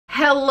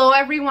Hello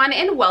everyone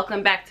and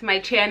welcome back to my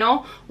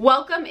channel.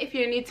 Welcome if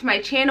you're new to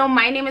my channel.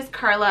 My name is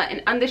Carla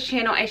and on this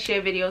channel I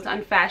share videos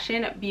on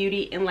fashion,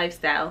 beauty, and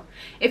lifestyle.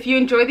 If you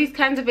enjoy these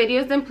kinds of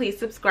videos, then please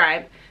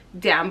subscribe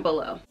down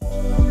below.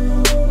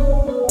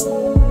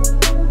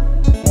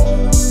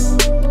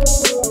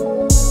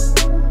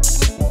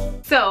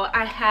 So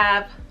I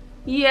have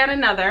yet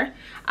another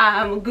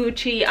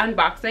Gucci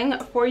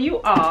unboxing for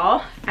you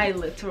all. I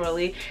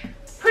literally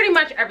pretty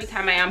much every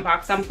time I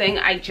unbox something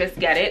I just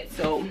get it.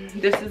 So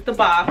this is the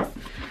box.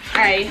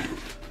 I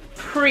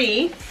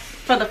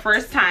for the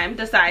first time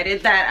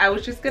decided that I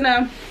was just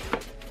gonna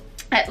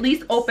at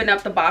least open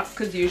up the box,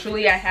 because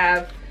usually I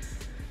have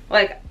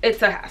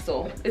it's a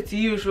hassle. It's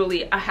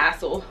usually a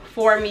hassle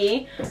for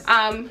me.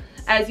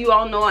 As you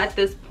all know at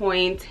this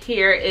point,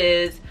 here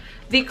is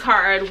the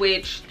card,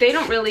 which they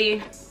don't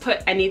really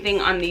put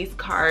anything on these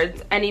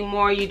cards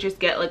anymore. You just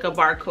get like a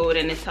barcode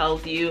and it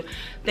tells you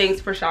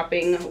thanks for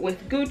shopping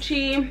with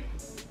Gucci.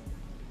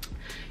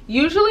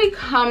 Usually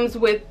comes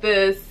with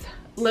this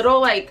little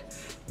like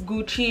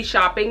Gucci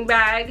shopping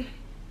bag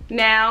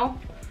now.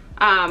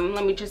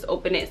 Let me just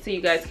open it so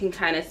you guys can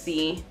kind of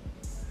see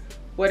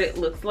what it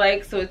looks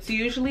like. So it's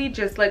usually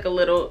just like a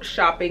little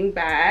shopping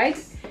bag,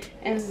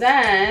 and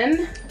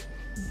then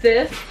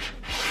this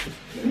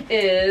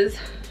is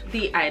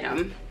the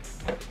item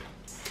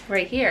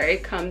right here.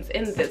 It comes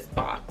in this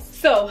box.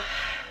 So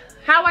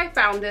how I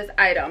found this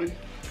item,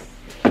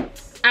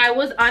 I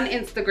was on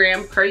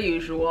Instagram per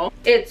usual.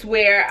 It's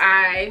where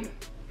I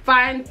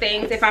find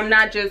things if I'm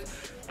not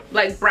just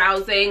like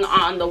browsing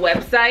on the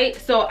website.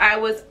 So I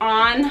was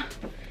on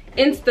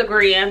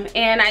Instagram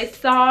and I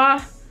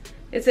saw,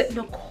 is it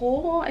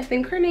Nicole? I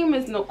think her name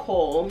is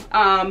Nicole.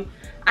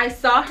 I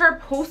saw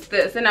her post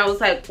this and I was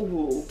like,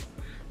 ooh,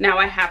 now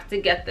I have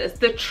to get this.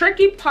 The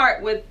tricky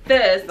part with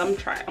this, I'm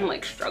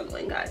like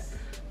struggling, guys.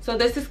 So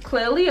this is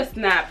clearly a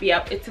snap.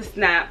 Yep, it's a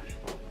snap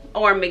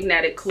or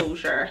magnetic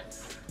closure.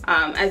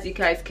 As you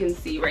guys can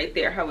see right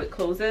there how it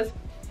closes.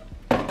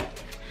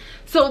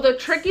 So the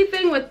tricky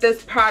thing with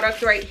this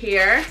product right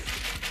here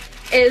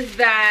is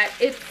that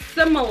it's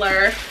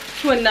similar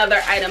to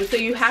another item. So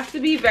you have to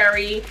be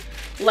very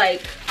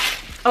like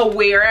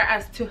aware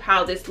as to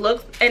how this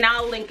looks, and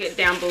I'll link it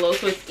down below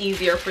so it's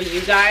easier for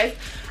you guys.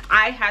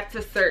 I had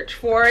to search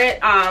for it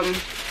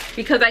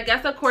because I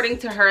guess according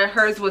to her,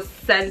 hers was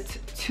sent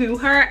to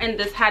her and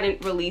this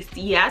hadn't released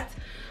yet.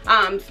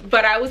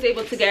 But I was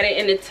able to get it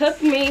and it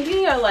took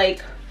maybe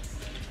like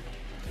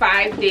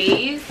 5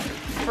 days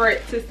for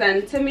it to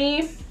send to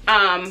me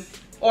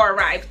or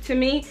arrive to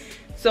me.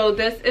 So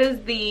this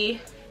is the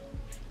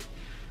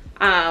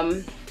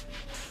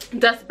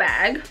dust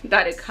bag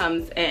that it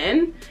comes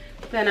in.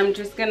 Then I'm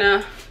just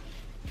gonna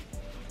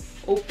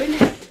open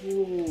it.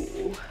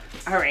 Ooh.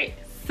 All right.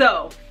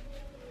 So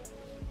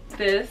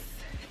this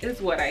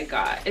is what I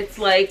got. It's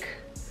like,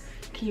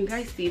 can you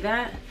guys see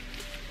that?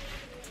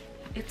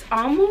 It's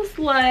almost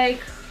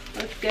like,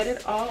 let's get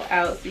it all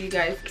out so you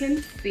guys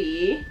can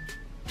see.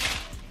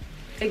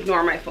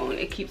 Ignore my phone,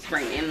 it keeps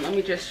ringing. Let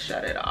me just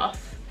shut it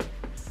off.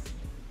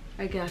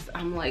 I guess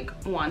I'm like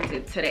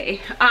wanted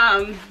today.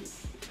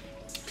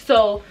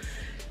 So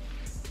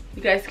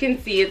you guys can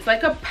see it's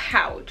like a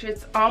pouch.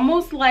 It's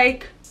almost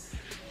like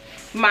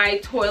my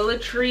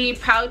toiletry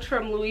pouch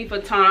from Louis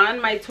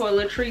Vuitton, my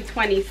toiletry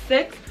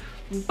 26,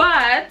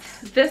 but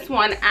this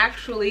one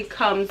actually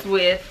comes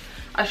with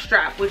a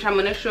strap, which I'm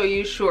going to show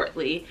you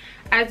shortly.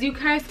 As you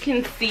guys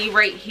can see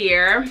right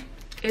here,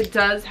 it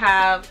does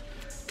have,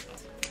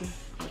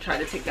 I'll try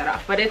to take that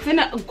off, but it's in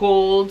a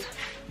gold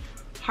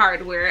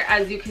hardware.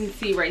 As you can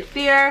see right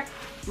there,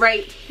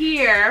 right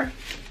here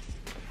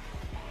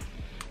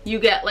you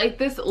get like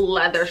this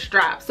leather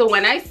strap. So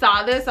when I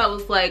saw this I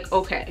was like,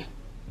 okay,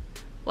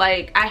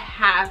 like I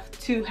have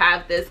to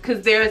have this,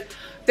 because there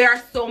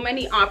are so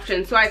many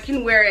options. So I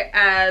can wear it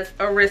as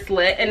a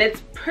wristlet and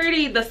it's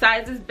pretty, the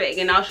size is big,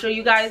 and I'll show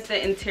you guys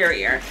the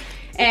interior.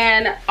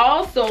 And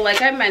also,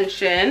 like I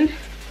mentioned,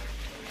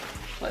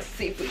 let's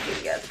see if we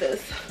can get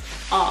this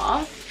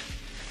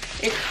off,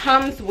 it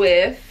comes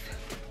with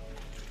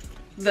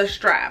the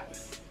strap.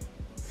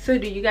 So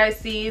do you guys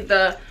see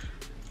the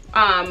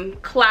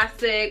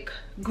classic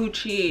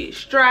Gucci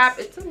strap?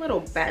 It's a little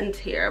bent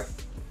here.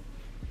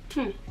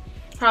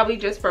 Probably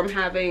just from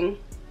having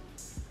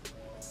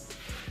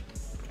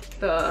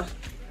the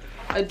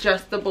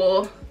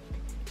adjustable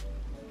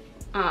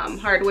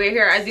hardware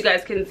here. As you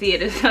guys can see,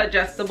 it is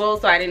adjustable,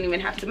 so I didn't even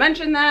have to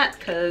mention that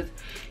because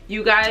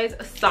you guys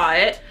saw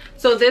it.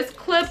 So this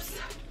clips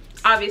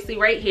obviously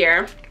right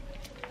here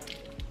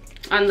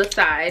on the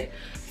side,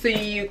 so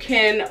you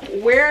can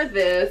wear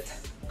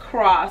this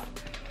cross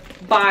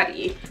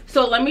body.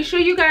 So let me show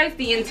you guys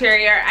the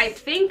interior. I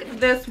think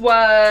this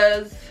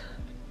was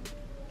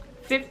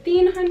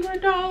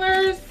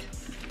 $1,500.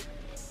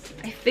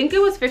 I think it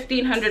was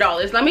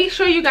 $1,500. Let me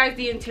show you guys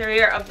the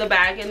interior of the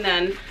bag and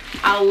then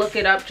I'll look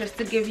it up just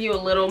to give you a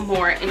little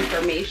more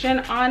information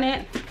on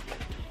it.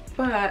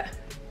 But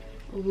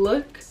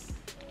look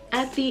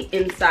at the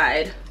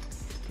inside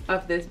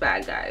of this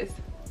bag, guys.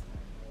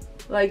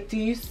 Like, do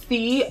you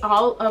see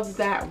all of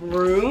that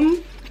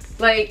room?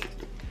 Like,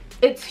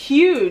 it's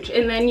huge.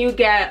 And then you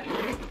get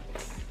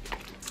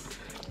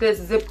this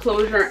zip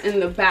closure in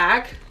the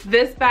back.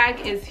 This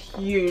bag is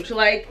huge.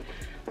 Like,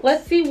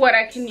 let's see what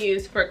I can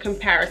use for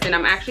comparison.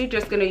 I'm actually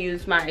just gonna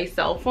use my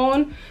cell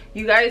phone.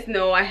 You guys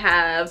know I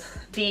have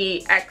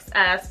the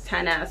XS,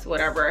 10S,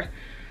 whatever.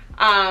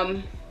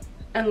 And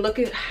look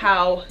at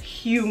how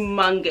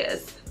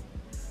humongous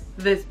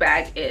this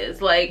bag is.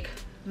 Like,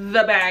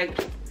 the bag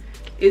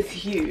is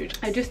huge.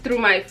 I just threw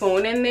my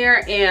phone in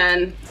there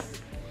and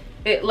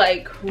it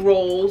like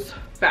rolls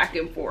back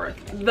and forth.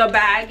 The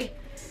bag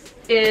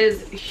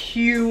is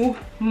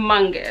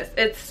humongous.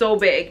 It's so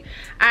big.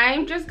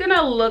 I'm just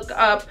gonna look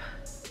up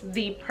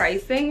the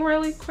pricing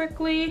really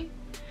quickly.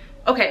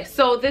 Okay,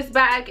 so this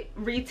bag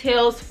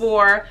retails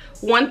for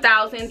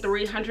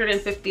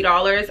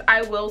 $1,350.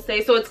 I will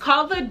say, so it's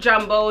called the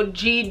Jumbo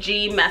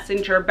GG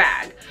Messenger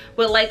bag.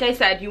 But like I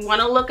said, you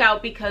wanna look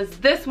out because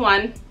this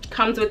one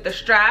comes with the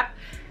strap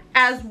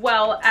as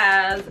well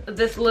as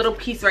this little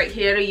piece right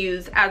here to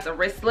use as a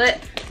wristlet.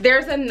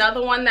 There's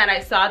another one that I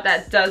saw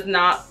that does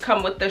not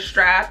come with the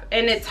strap,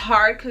 and it's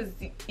hard because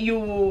you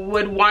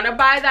would wanna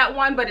buy that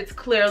one, but it's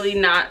clearly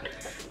not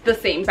the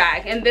same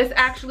bag. And this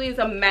actually is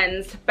a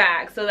men's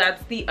bag, so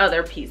that's the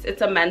other piece.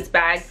 It's a men's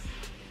bag.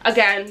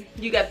 Again,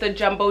 you get the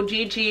Jumbo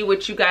GG,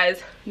 which you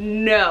guys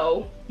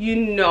know,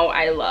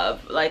 I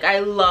love. Like, I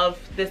love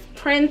this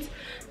print.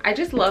 I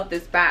just love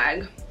this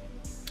bag.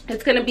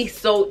 It's gonna be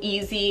so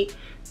easy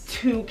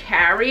to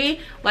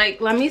carry.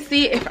 Like, let me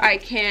see if I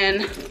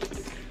can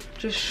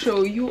just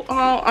show you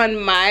all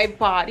on my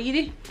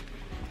body,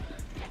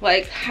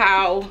 like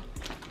how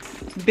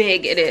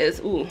big it is.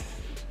 Ooh,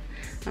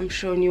 I'm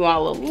showing you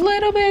all a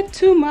little bit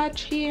too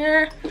much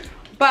here,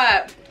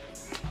 but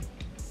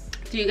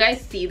do you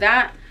guys see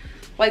that?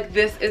 Like,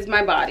 this is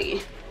my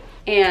body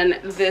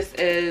and this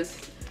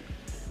is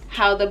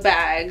how the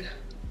bag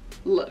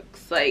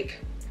looks. Like,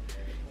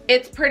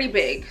 it's pretty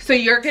big. So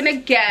you're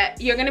gonna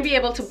be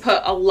able to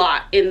put a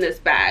lot in this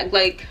bag,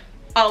 like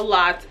a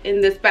lot in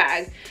this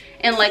bag.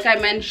 And like I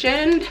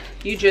mentioned,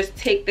 you just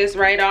take this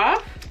right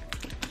off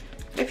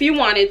if you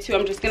wanted to.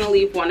 I'm just gonna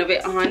leave one of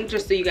it on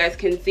just so you guys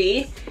can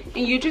see,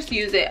 and you just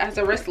use it as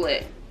a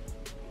wristlet.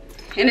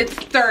 And it's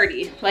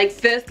sturdy. Like,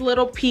 this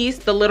little piece,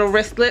 the little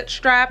wristlet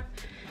strap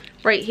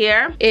right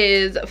here,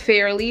 is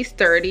fairly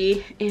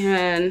sturdy,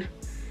 and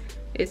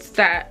it's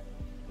that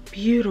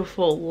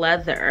beautiful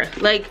leather.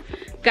 Like,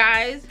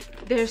 guys,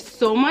 there's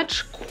so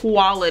much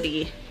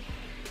quality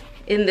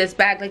in this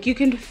bag. Like, you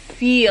can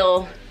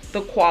feel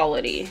the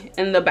quality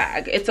in the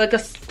bag. It's like a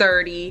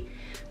sturdy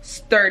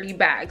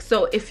bag.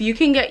 So if you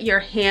can get your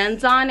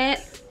hands on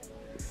it,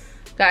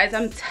 guys,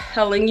 I'm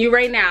telling you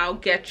right now,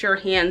 get your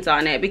hands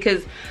on it,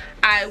 because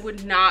I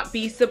would not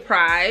be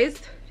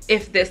surprised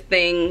if this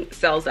thing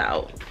sells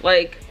out.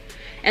 Like,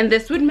 and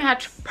this would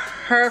match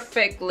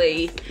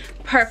perfectly.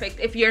 Perfect.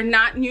 If you're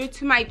not new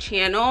to my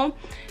channel,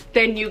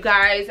 then you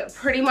guys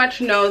pretty much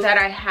know that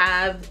I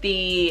have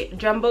the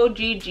Jumbo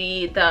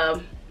GG,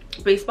 the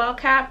baseball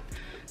cap.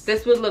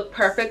 This would look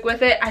perfect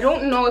with it. I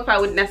don't know if I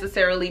would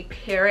necessarily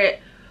pair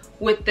it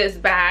with this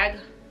bag,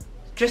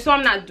 just so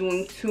I'm not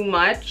doing too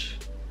much.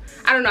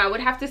 I don't know, I would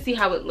have to see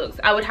how it looks.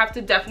 I would have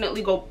to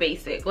definitely go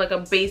basic, like a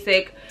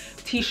basic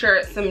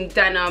t-shirt, some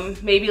denim,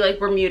 maybe like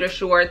Bermuda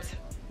shorts,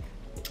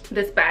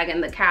 this bag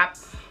and the cap.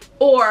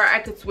 Or I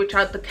could switch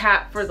out the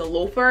cap for the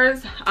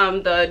loafers,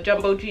 the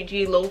Jumbo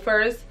GG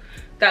loafers.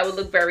 That would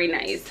look very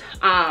nice.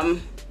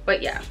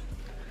 But yeah,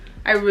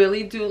 I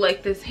really do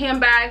like this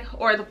handbag,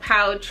 or the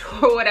pouch,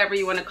 or whatever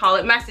you want to call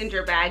it.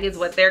 Messenger bag is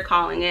what they're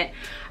calling it.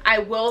 I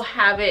will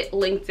have it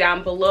linked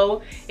down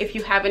below. If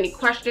you have any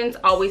questions,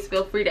 always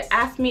feel free to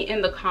ask me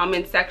in the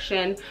comment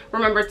section.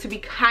 Remember to be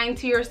kind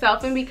to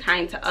yourself and be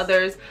kind to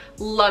others.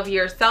 Love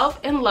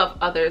yourself and love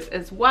others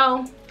as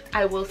well.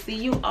 I will see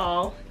you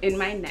all in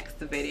my next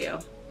video.